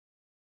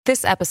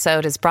This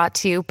episode is brought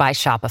to you by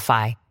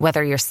Shopify.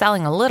 Whether you're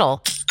selling a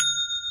little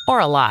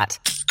or a lot,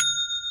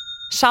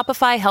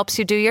 Shopify helps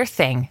you do your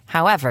thing,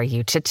 however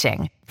you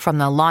cha-ching. From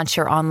the launch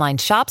your online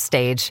shop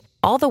stage,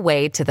 all the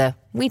way to the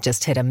we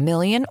just hit 1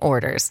 million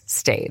orders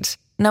stage.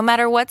 No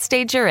matter what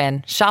stage you're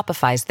in,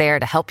 Shopify's there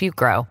to help you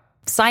grow.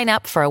 Sign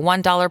up for a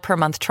 $1 per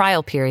month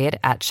trial period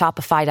at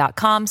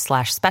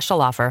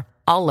shopify.com/special offer,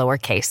 all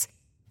lowercase.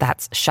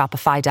 That's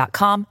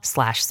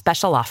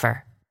shopify.com/special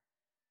offer.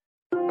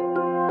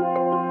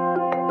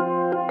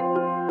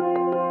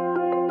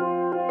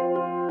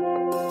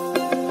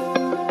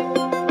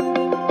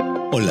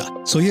 Hola,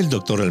 soy el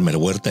Dr. Elmer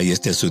Huerta y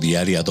esta es su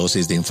diaria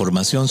dosis de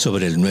información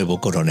sobre el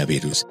nuevo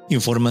coronavirus.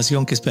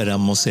 Información que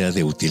esperamos sea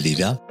de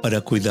utilidad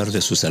para cuidar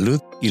de su salud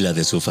y la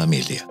de su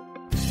familia.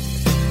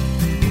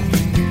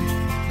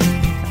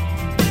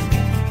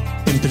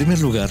 En primer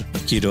lugar,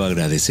 quiero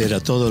agradecer a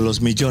todos los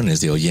millones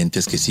de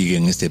oyentes que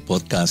siguen este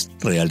podcast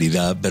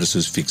Realidad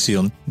versus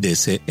Ficción de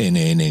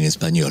CNN en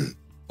español.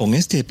 Con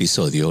este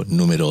episodio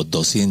número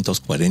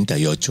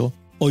 248,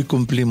 hoy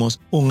cumplimos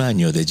un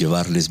año de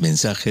llevarles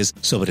mensajes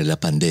sobre la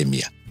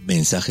pandemia,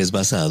 mensajes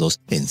basados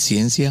en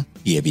ciencia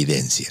y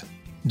evidencia.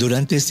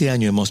 Durante este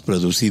año hemos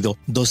producido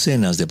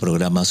docenas de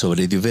programas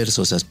sobre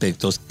diversos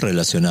aspectos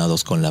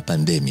relacionados con la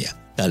pandemia,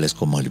 tales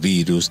como el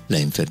virus, la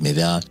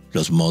enfermedad,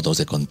 los modos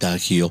de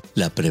contagio,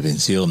 la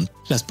prevención,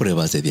 las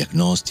pruebas de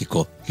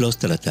diagnóstico, los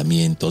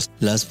tratamientos,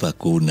 las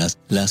vacunas,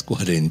 las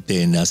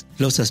cuarentenas,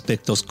 los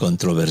aspectos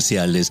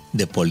controversiales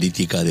de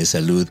política de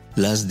salud,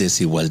 las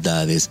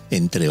desigualdades,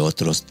 entre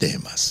otros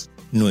temas.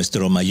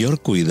 Nuestro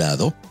mayor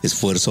cuidado,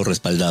 esfuerzo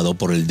respaldado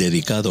por el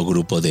dedicado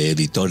grupo de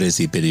editores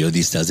y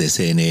periodistas de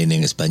CNN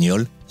en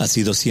español, ha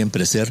sido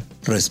siempre ser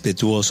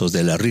respetuosos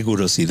de la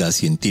rigurosidad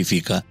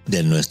científica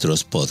de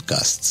nuestros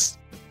podcasts.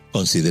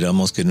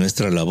 Consideramos que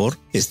nuestra labor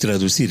es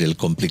traducir el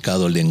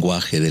complicado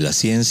lenguaje de la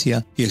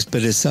ciencia y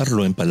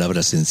expresarlo en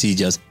palabras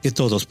sencillas que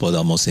todos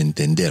podamos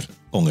entender,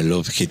 con el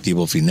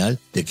objetivo final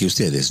de que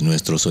ustedes,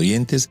 nuestros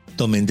oyentes,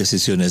 tomen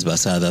decisiones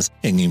basadas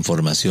en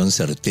información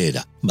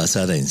certera,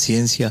 basada en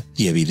ciencia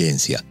y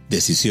evidencia.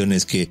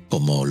 Decisiones que,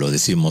 como lo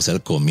decimos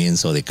al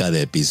comienzo de cada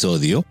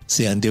episodio,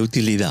 sean de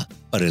utilidad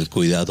para el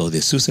cuidado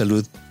de su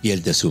salud y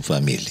el de su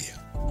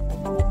familia.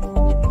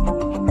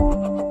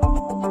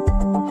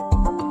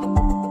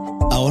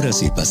 Ahora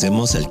sí,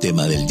 pasemos al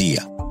tema del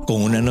día,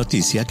 con una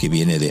noticia que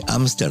viene de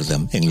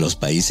Ámsterdam, en los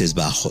Países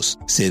Bajos,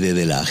 sede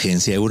de la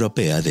Agencia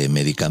Europea de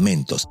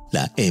Medicamentos,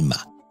 la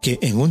EMA, que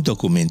en un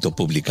documento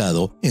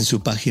publicado en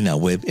su página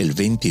web el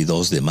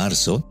 22 de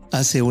marzo,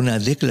 hace una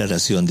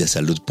declaración de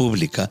salud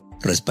pública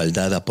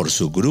respaldada por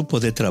su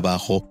grupo de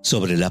trabajo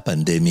sobre la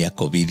pandemia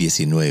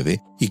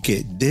COVID-19 y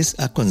que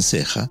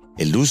desaconseja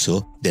el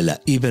uso de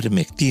la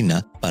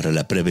ivermectina para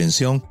la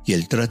prevención y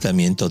el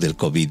tratamiento del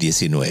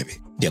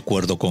COVID-19. De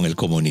acuerdo con el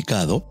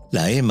comunicado,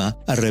 la EMA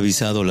ha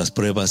revisado las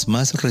pruebas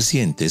más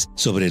recientes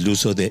sobre el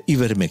uso de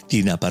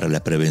ivermectina para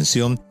la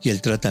prevención y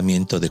el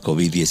tratamiento de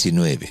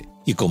COVID-19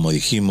 y, como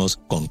dijimos,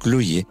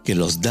 concluye que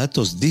los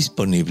datos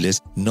disponibles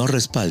no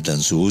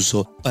respaldan su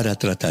uso para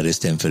tratar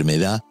esta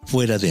enfermedad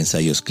fuera de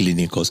ensayos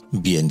clínicos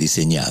bien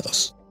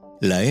diseñados.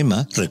 La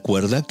EMA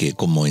recuerda que,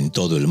 como en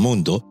todo el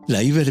mundo,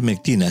 la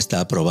ivermectina está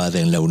aprobada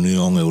en la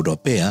Unión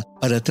Europea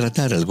para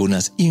tratar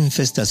algunas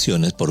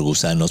infestaciones por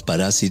gusanos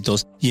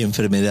parásitos y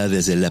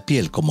enfermedades de la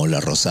piel como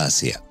la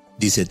rosácea.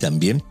 Dice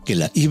también que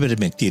la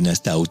ivermectina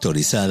está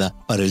autorizada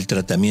para el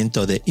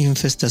tratamiento de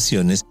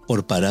infestaciones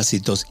por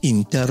parásitos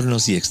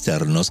internos y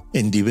externos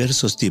en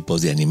diversos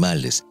tipos de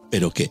animales,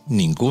 pero que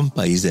ningún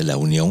país de la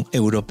Unión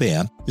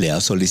Europea le ha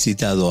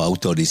solicitado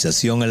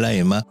autorización a la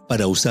EMA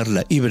para usar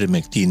la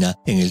ivermectina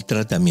en el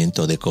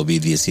tratamiento de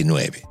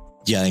COVID-19.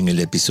 Ya en el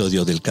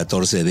episodio del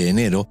 14 de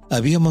enero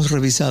habíamos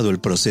revisado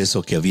el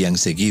proceso que habían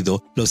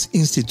seguido los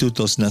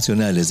Institutos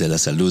Nacionales de la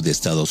Salud de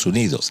Estados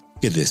Unidos,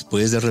 que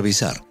después de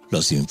revisar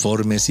los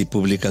informes y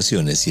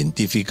publicaciones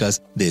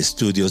científicas de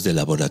estudios de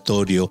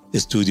laboratorio,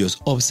 estudios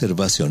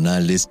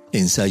observacionales,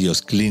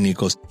 ensayos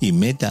clínicos y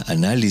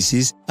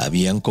metaanálisis,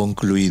 habían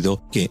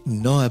concluido que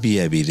no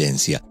había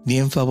evidencia ni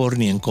en favor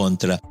ni en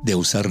contra de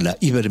usar la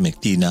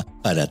ivermectina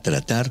para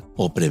tratar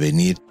o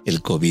prevenir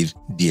el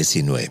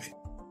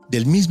COVID-19.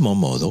 Del mismo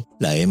modo,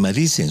 la EMA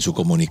dice en su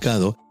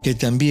comunicado que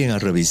también ha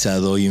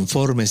revisado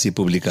informes y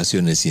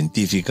publicaciones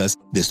científicas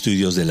de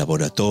estudios de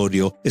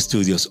laboratorio,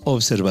 estudios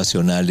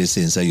observacionales,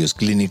 ensayos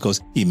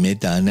clínicos y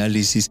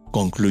metaanálisis,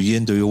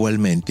 concluyendo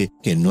igualmente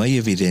que no hay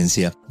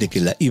evidencia de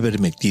que la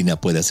ivermectina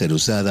pueda ser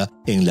usada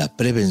en la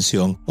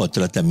prevención o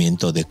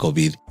tratamiento de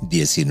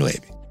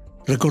COVID-19.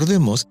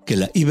 Recordemos que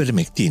la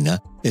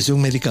ivermectina es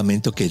un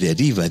medicamento que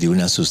deriva de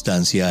una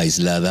sustancia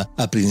aislada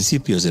a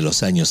principios de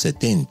los años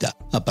 70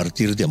 a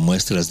partir de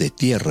muestras de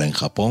tierra en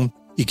Japón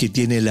y que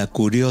tiene la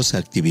curiosa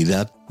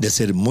actividad de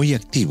ser muy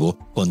activo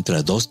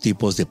contra dos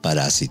tipos de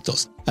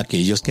parásitos,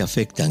 aquellos que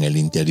afectan el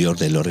interior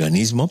del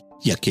organismo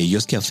y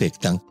aquellos que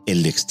afectan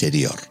el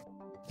exterior.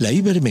 La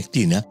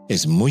ivermectina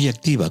es muy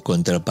activa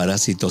contra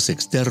parásitos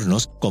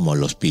externos como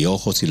los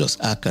piojos y los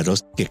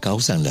ácaros que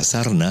causan la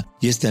sarna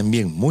y es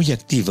también muy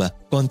activa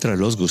contra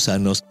los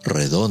gusanos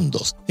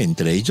redondos,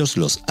 entre ellos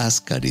los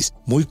ascaris,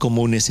 muy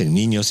comunes en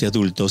niños y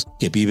adultos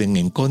que viven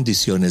en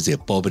condiciones de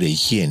pobre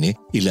higiene,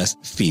 y las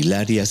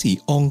filarias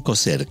y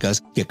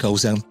oncocercas que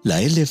causan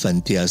la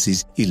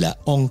elefantiasis y la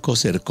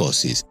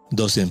oncocercosis,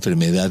 dos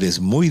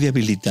enfermedades muy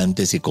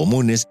debilitantes y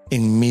comunes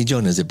en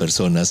millones de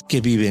personas que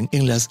viven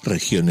en las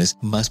regiones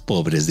más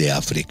pobres de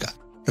África.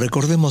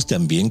 Recordemos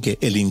también que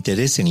el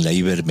interés en la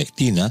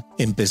ivermectina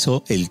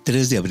empezó el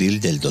 3 de abril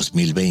del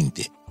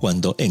 2020,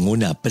 cuando en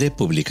una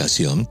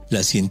prepublicación,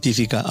 la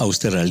científica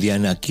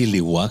australiana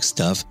Kelly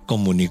Wagstaff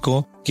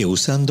comunicó que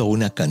usando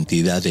una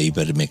cantidad de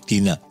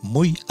ivermectina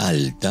muy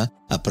alta,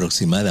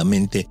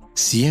 aproximadamente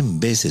 100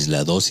 veces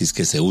la dosis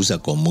que se usa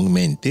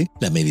comúnmente,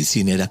 la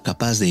medicina era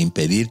capaz de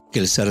impedir que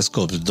el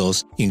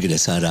SARS-CoV-2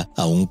 ingresara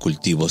a un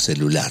cultivo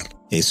celular.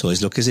 Eso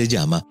es lo que se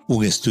llama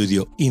un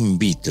estudio in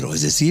vitro,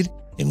 es decir,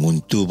 en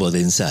un tubo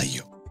de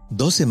ensayo.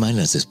 2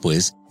 semanas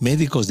después,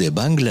 médicos de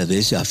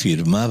Bangladesh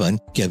afirmaban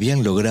que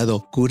habían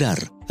logrado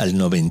curar al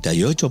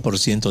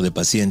 98% de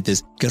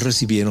pacientes que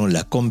recibieron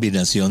la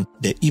combinación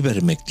de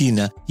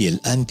ivermectina y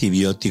el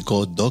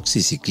antibiótico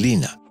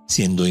doxiciclina,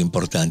 siendo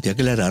importante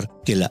aclarar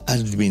que la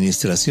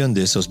administración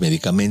de esos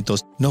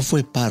medicamentos no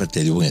fue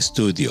parte de un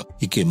estudio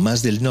y que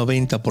más del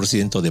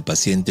 90% de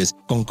pacientes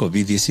con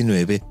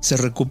COVID-19 se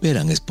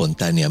recuperan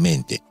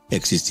espontáneamente,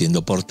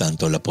 existiendo por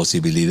tanto la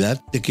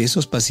posibilidad de que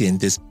esos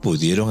pacientes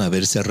pudieron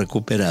haberse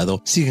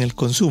recuperado sin el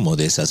consumo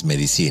de esas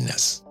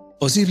medicinas.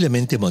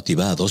 Posiblemente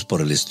motivados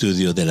por el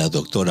estudio de la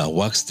doctora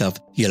Wagstaff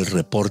y el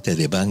reporte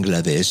de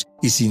Bangladesh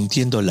y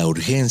sintiendo la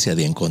urgencia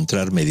de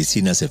encontrar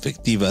medicinas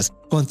efectivas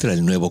contra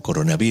el nuevo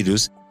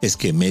coronavirus, es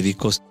que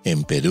médicos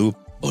en Perú,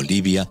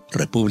 Bolivia,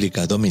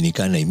 República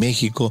Dominicana y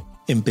México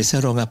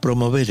empezaron a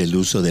promover el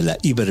uso de la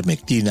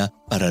ivermectina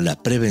para la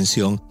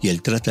prevención y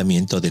el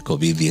tratamiento de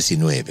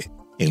COVID-19.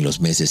 En los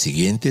meses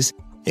siguientes,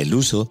 el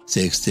uso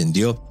se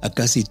extendió a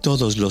casi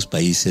todos los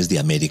países de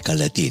América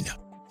Latina.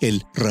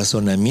 El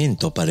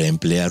razonamiento para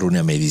emplear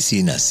una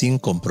medicina sin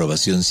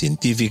comprobación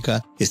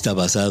científica está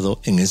basado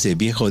en ese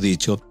viejo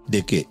dicho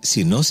de que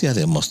si no se ha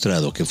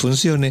demostrado que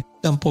funcione,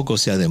 tampoco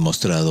se ha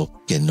demostrado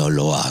que no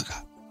lo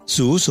haga.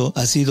 Su uso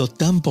ha sido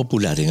tan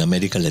popular en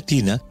América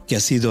Latina que ha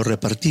sido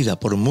repartida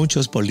por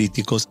muchos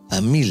políticos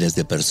a miles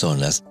de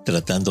personas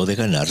tratando de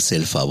ganarse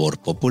el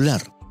favor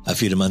popular,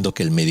 afirmando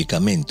que el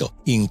medicamento,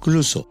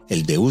 incluso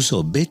el de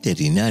uso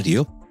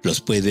veterinario,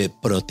 los puede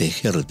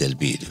proteger del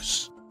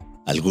virus.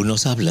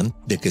 Algunos hablan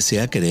de que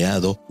se ha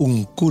creado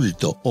un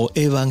culto o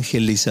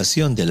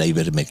evangelización de la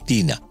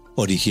ivermectina,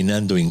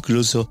 originando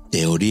incluso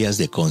teorías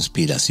de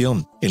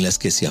conspiración en las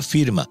que se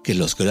afirma que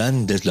los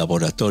grandes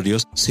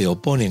laboratorios se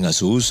oponen a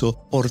su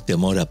uso por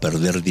temor a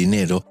perder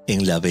dinero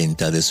en la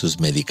venta de sus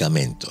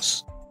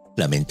medicamentos.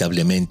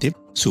 Lamentablemente,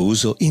 su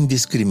uso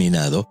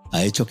indiscriminado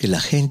ha hecho que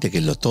la gente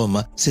que lo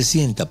toma se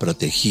sienta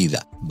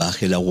protegida,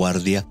 baje la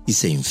guardia y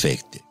se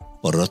infecte.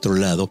 Por otro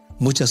lado,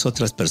 muchas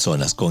otras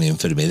personas con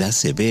enfermedad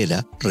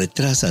severa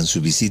retrasan su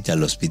visita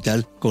al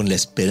hospital con la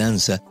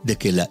esperanza de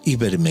que la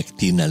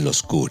ivermectina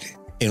los cure.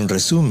 En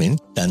resumen,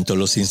 tanto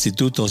los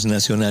Institutos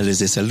Nacionales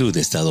de Salud de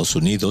Estados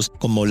Unidos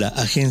como la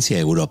Agencia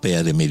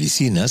Europea de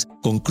Medicinas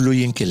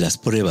concluyen que las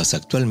pruebas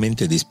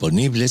actualmente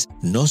disponibles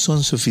no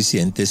son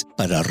suficientes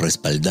para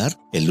respaldar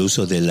el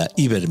uso de la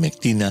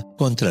ivermectina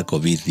contra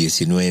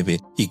COVID-19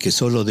 y que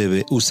solo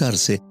debe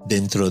usarse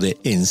dentro de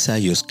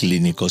ensayos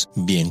clínicos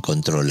bien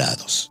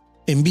controlados.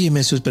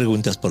 Envíeme sus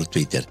preguntas por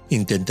Twitter.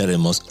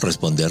 Intentaremos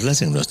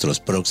responderlas en nuestros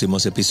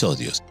próximos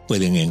episodios.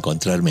 Pueden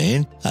encontrarme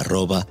en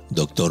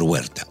 @Dr.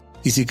 Huerta.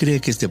 Y si cree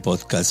que este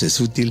podcast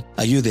es útil,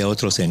 ayude a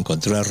otros a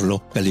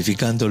encontrarlo,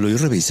 calificándolo y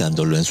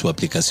revisándolo en su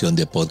aplicación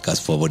de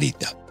podcast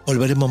favorita.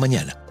 Volveremos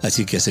mañana,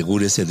 así que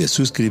asegúrese de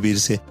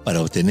suscribirse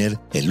para obtener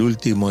el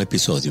último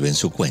episodio en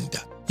su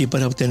cuenta. Y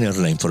para obtener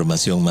la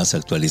información más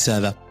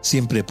actualizada,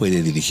 siempre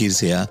puede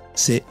dirigirse a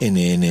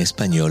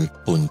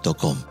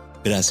cnnespañol.com.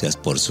 Gracias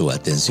por su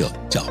atención.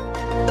 Chao.